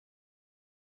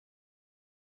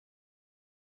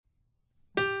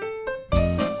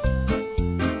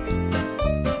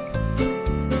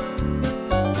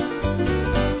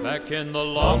Back in the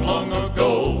long, long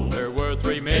ago, there were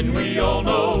three men we all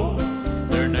know.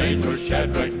 Their names were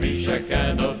Shadrach, Meshach,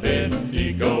 and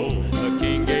Abednego. The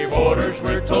king gave orders,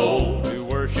 we're told, to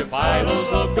worship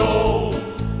idols of gold,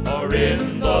 or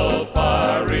in the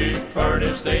fiery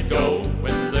furnace they'd go.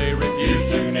 When they refused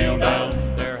to kneel down,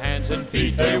 their hands and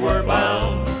feet they were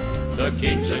bound. The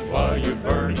king said, "Why you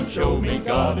burning? Show me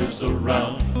God is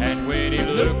around." And when he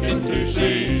looked in to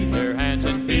see, their hands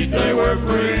and feet they were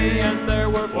free, and there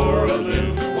were four of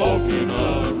them walking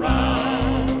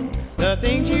around. The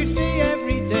things you see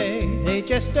every day, they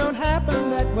just don't happen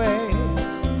that way.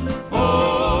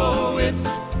 Oh, it's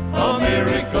a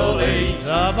miracle age.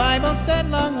 The Bible said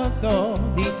long ago,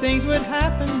 these things would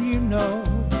happen, you know.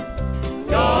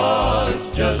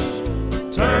 God's just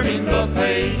turning the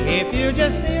page. If you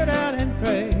just kneel down and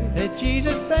pray, let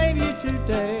Jesus save you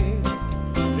today.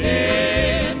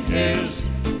 In his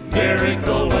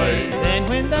miracle way. Then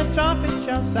when the trumpet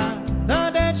shall sound, the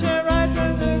dead shall rise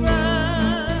from the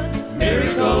ground.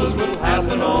 Miracles will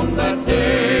happen on that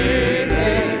day.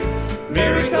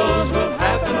 Miracles will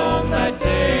happen on that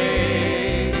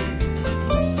day.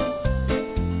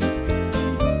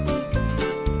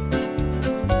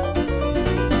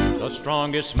 The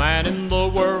strongest man in the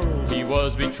world, he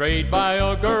was betrayed by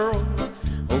a girl.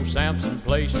 Oh, Samson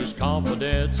placed his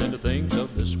confidence in the things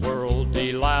of this world.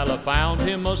 Delilah found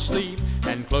him asleep,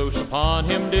 and close upon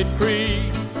him did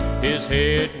creep. His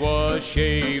head was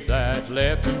shaved, that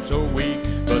left him so weak.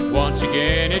 But once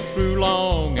again it grew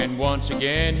long, and once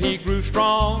again he grew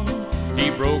strong. He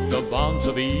broke the bonds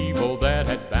of evil that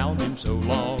had bound him so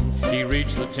long. He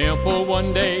reached the temple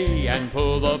one day and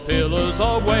pulled the pillars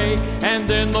away, and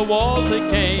then the walls they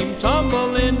came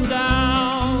tumbling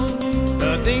down.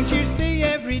 The things you see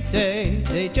every day,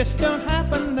 they just don't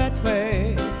happen that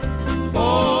way.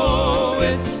 Oh,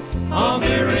 it's a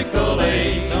miracle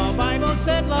age. The Bible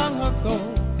said long ago,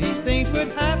 these things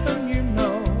would happen, you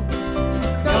know.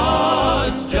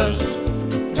 God's just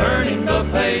turning the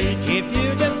page. If you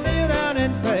just kneel down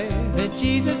and pray, let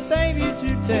Jesus save you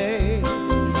today.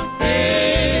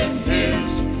 In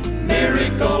his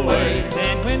miracle way.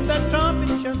 Then when the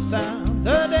trumpet shall sound,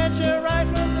 the dead shall rise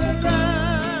from the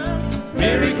ground.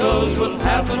 Miracles will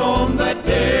happen on that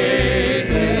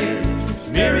day.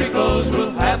 Miracles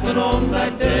will happen on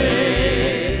that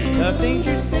day. The things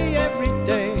you see every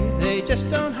day, they just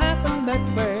don't happen that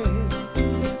way.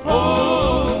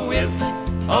 Oh, it's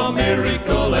a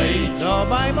miracle age. The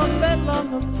Bible said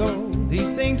long ago, these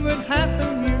things would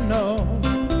happen,